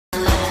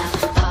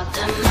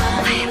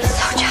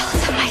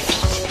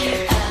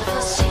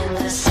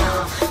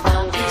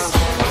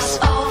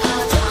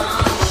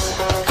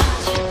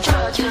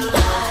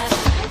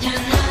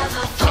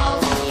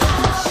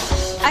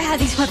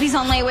He's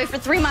on layaway for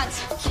 3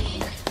 months.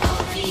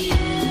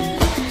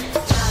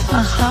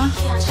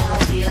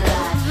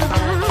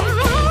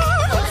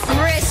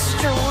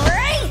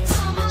 Restraint!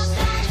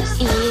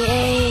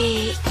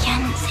 Yay,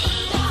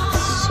 Kenzie.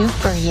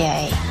 Super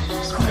yay.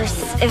 Of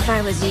course, if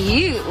I was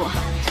you,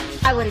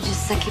 I would have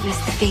just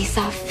succubused the face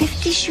off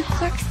 50 shoe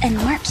clerks and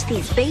marched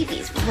these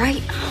babies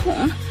right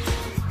home.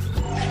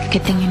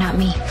 Good thing you're not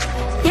me.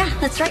 Yeah,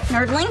 that's right,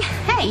 nerdling.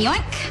 Hey,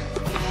 yoink.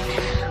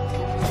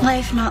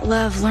 Life, not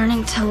love.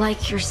 Learning to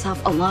like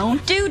yourself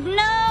alone. Dude,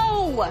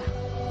 no!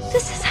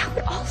 This is how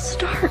it all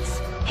starts.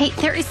 Hey,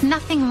 there is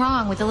nothing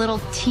wrong with a little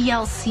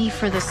TLC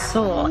for the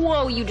soul.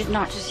 Whoa, you did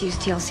not just use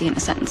TLC in a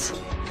sentence.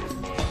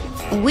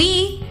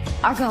 We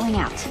are going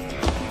out.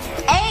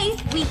 A,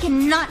 we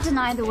cannot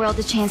deny the world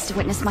a chance to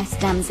witness my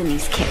stems in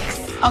these kicks.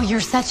 Oh, you're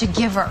such a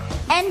giver.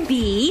 And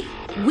B,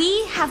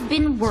 we have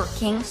been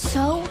working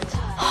so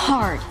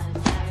hard.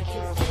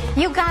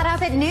 You got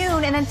up at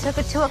noon and then took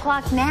a 2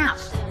 o'clock nap.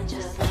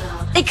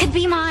 It could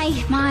be my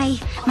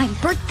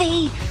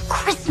birthday,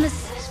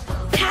 Christmas,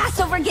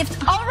 Passover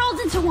gift all rolled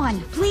into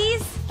one,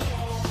 please.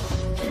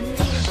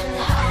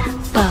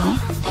 Bo,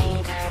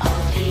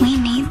 we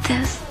need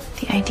this.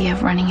 The idea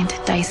of running into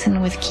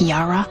Dyson with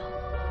Kiara.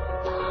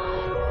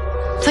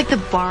 It's like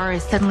the bar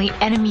is suddenly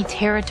enemy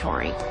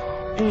territory.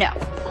 No,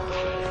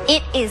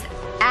 it is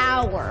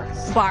our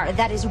bar.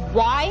 That is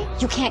why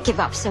you can't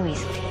give up so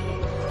easily.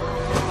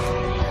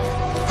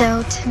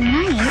 Though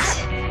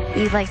tonight,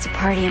 you'd like to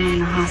party among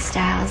the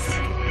hostiles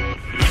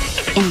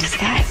in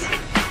disguise.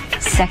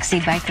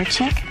 Sexy biker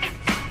chick?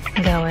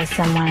 Go with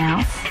someone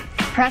else.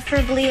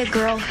 Preferably a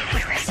girl who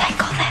would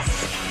recycle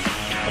this.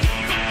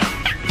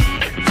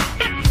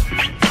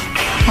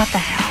 What the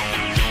hell?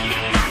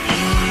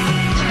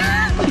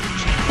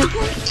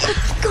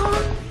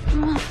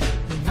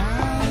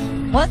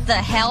 What the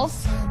hell?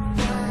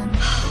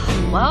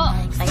 Well,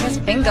 I guess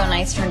bingo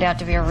nights turned out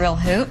to be a real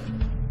hoot.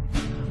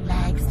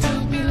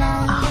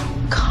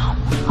 Oh, come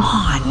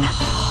on.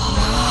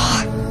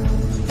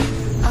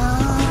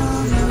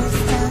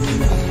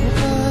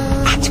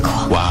 That's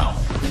cool. Wow.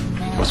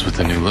 What's with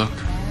the new look?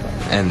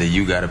 And that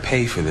you gotta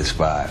pay for this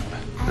vibe.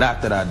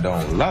 Not that I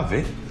don't love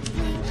it.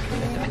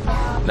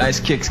 Nice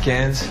kicks,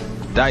 Cans.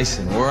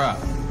 Dyson, we're up.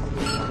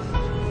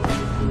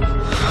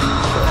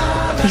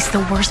 At least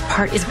the worst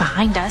part is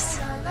behind us.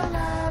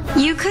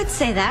 You could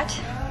say that.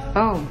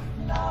 Oh,